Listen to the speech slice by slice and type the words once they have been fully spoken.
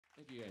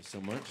Thank you guys so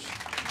much.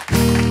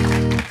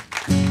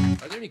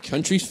 Are there any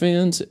country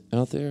fans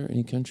out there?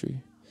 Any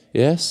country?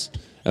 Yes?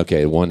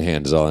 Okay, one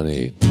hand is all I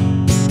need.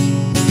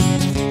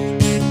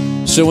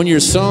 So when you're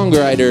a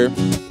songwriter,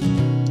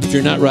 if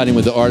you're not writing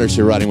with the artist,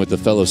 you're writing with a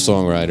fellow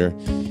songwriter.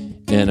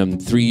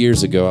 And 3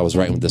 years ago, I was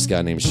writing with this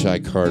guy named Shy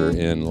Carter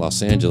in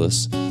Los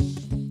Angeles.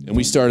 And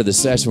we started the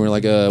session. We were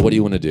like, what do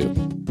you want to do?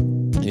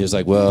 He was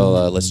like,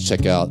 well, let's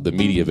check out the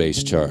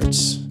media-based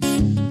charts.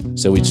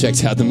 So we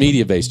checked out the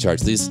media-based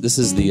charts. This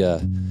is the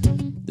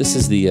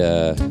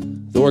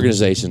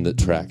organization that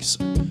tracks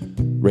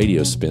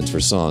radio spins for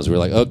songs. We were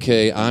like,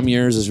 okay, I'm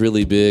Yours is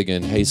really big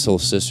and Hey Soul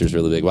Sister is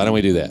really big. Why don't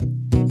we do that?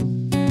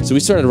 So we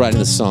started writing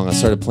this song. I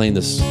started playing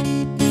this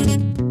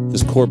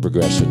chord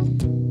progression.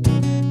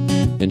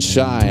 And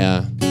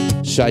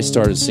Shy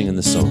started singing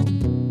the song.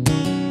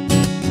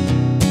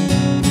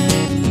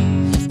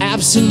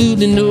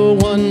 Absolutely no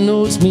one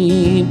knows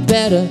me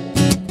better.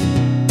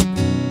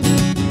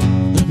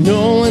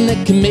 No one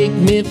that can make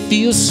me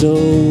feel so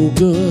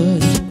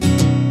good.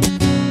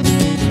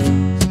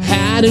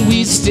 How did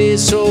we stay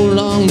so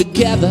long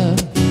together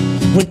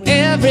when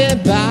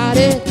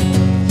everybody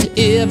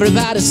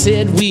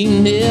said we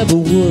never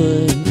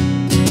would?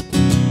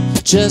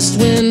 Just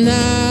when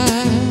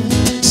I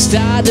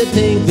started to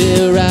think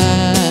that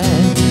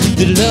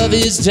love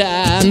is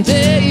dying,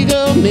 there you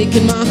go,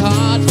 making my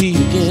heart beat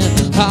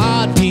again,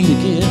 heart beat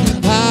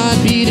again, heart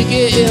beat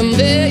again.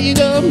 There you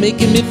go,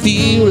 making me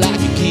feel like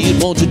a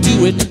kid. Won't you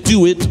do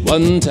it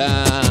one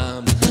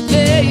time?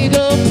 There you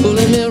go,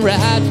 pulling me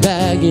right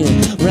back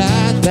in,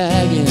 right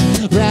back in,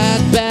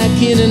 right back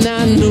in. And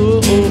I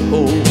know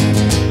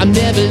I'm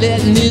never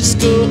letting this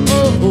go.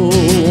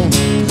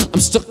 I'm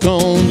stuck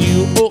on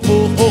you,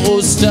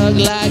 stuck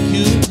like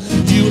you.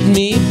 You and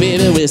me,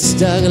 baby, we're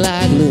stuck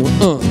like glue.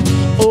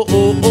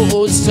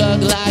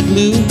 Stuck like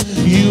glue.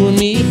 You and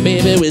me,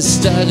 baby, we're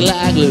stuck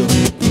like glue.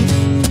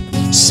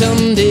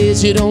 Some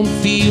days you don't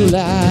feel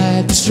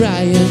like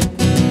trying.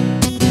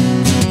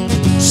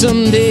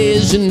 Some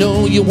days you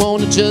know you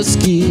wanna just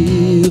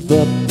give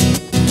up.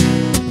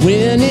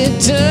 When it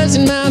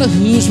doesn't matter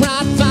who's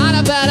right, fight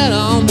about it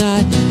all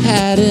night.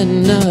 Had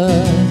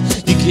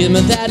enough. You give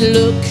me that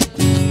look.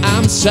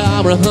 I'm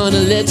sorry,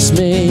 honey, let's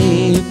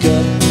make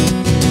up.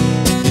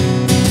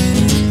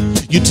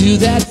 You do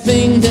that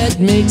thing that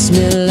makes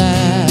me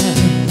laugh.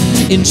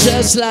 And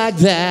just like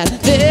that,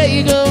 there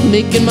you go,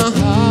 making my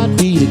heart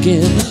beat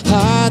again,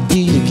 heart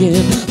beat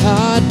again,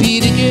 heart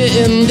beat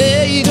again.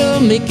 There you go,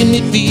 making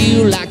me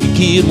feel like a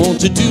kid.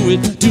 Won't you do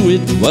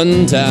it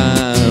one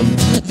time?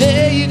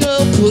 There you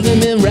go, pulling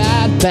me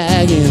right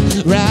back in,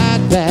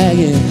 right back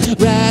in,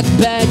 right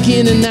back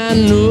in. And I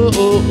know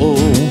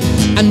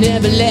I'm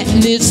never letting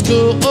this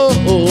go.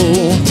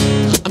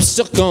 I'm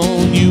stuck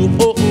on you,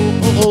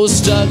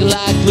 stuck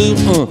like glue.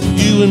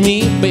 You and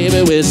me,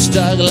 baby, we're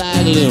stuck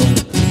like glue.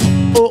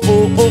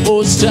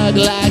 Stuck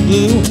like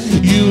glue.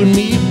 You and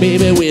me,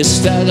 baby, we're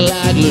stuck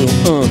like glue.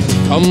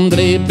 Come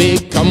baby,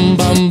 come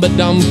bum ba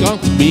dum come.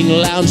 Big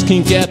lounge,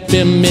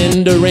 KINK.FM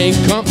in the rain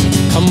come.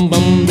 Come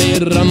bum ba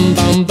rum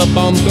bum ba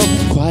bum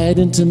come. Quiet,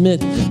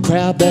 intimate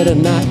crowd better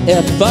not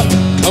F up.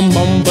 Come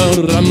bum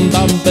ba rum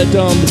bum ba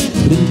dum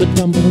ba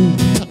dum bum.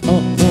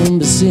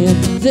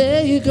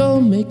 There you go,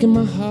 making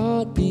my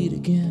heart beat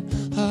again,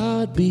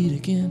 heart beat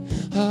again,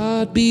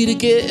 heart beat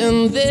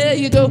again. There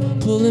you go,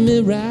 pulling me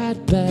right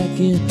back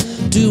in.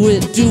 Do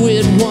it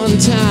one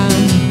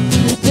time.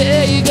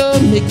 There you go,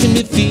 making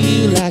me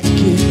feel like a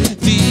kid,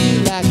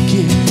 feel like a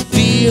kid,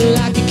 feel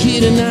like a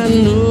kid. And I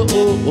know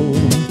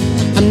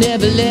I'm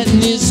never letting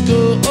this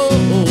go.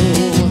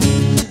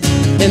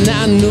 And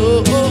I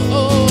know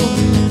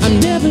I'm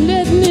never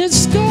letting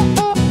this go.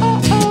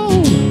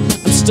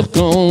 I'm stuck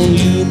on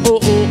you,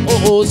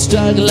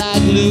 stuck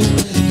like glue.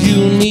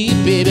 You and me,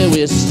 baby,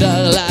 we're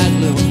stuck like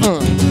glue.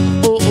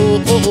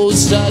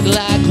 Stuck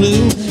like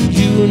glue.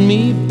 You and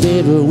me,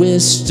 baby, we're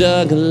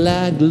stuck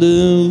like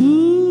glue.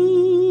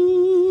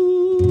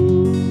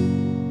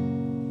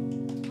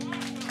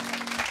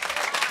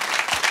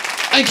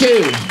 Thank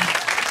you.